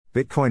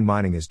Bitcoin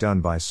mining is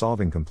done by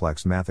solving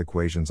complex math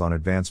equations on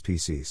advanced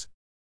PCs.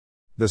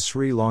 The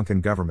Sri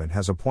Lankan government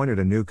has appointed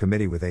a new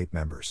committee with 8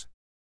 members.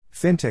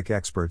 Fintech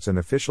experts and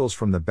officials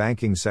from the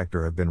banking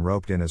sector have been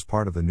roped in as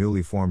part of the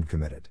newly formed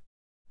committee.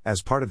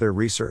 As part of their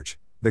research,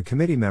 the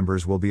committee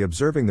members will be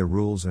observing the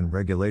rules and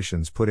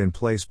regulations put in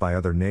place by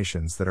other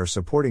nations that are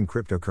supporting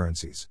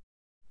cryptocurrencies.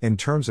 In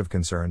terms of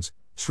concerns,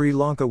 Sri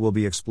Lanka will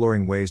be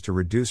exploring ways to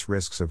reduce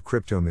risks of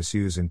crypto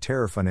misuse in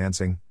terror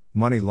financing,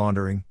 money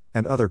laundering,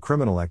 and other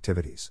criminal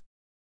activities.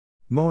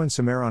 Mohan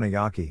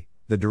Samaranayake,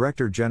 the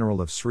Director General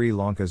of Sri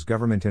Lanka's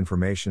Government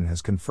Information,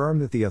 has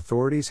confirmed that the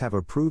authorities have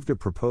approved a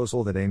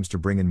proposal that aims to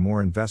bring in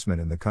more investment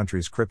in the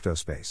country's crypto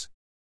space.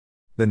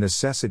 The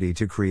necessity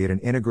to create an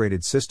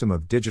integrated system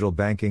of digital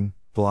banking,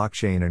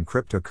 blockchain and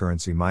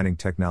cryptocurrency mining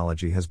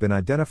technology has been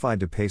identified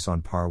to pace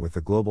on par with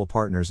the global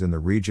partners in the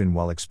region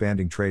while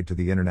expanding trade to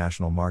the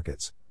international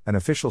markets, an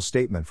official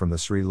statement from the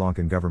Sri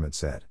Lankan government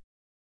said.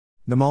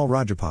 Namal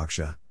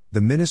Rajapaksha, the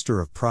Minister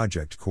of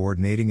Project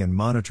Coordinating and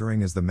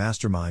Monitoring, is the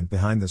mastermind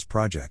behind this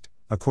project,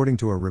 according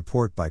to a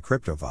report by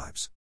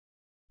Supervise.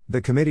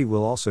 The committee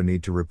will also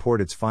need to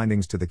report its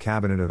findings to the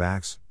Cabinet of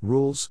Acts,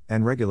 Rules,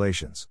 and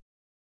Regulations.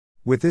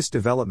 With this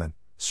development,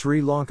 Sri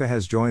Lanka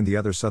has joined the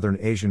other southern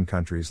Asian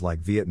countries like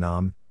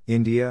Vietnam,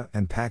 India,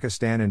 and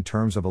Pakistan in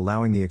terms of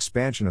allowing the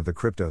expansion of the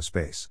crypto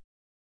space.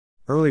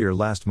 Earlier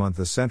last month,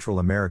 the Central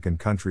American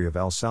country of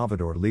El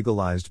Salvador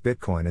legalized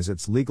Bitcoin as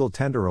its legal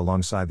tender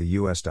alongside the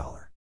US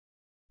dollar.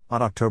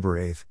 On October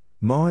 8,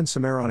 Mohan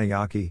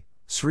Samaranayake,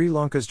 Sri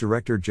Lanka's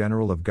Director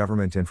General of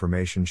Government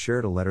Information,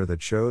 shared a letter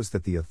that shows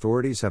that the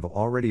authorities have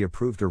already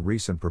approved a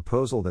recent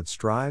proposal that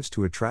strives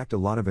to attract a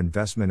lot of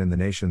investment in the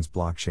nation's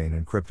blockchain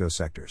and crypto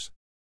sectors.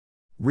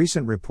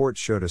 Recent reports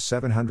showed a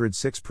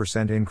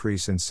 706%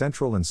 increase in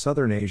Central and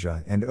Southern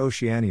Asia and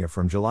Oceania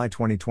from July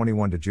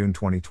 2021 to June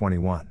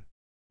 2021.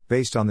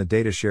 Based on the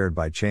data shared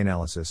by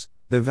Chainalysis,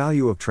 the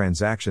value of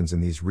transactions in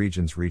these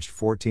regions reached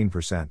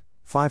 14%.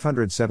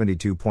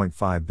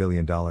 $572.5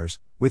 billion,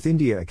 with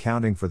India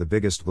accounting for the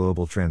biggest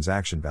global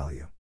transaction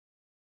value.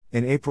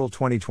 In April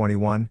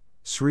 2021,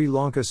 Sri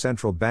Lanka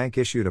Central Bank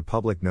issued a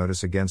public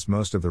notice against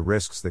most of the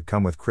risks that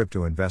come with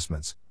crypto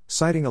investments,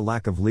 citing a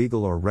lack of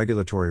legal or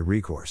regulatory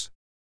recourse.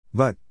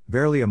 But,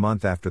 barely a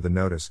month after the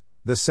notice,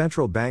 the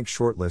central bank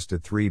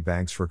shortlisted 3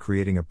 banks for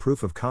creating a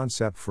proof of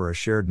concept for a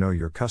shared Know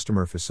Your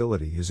Customer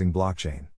facility using blockchain.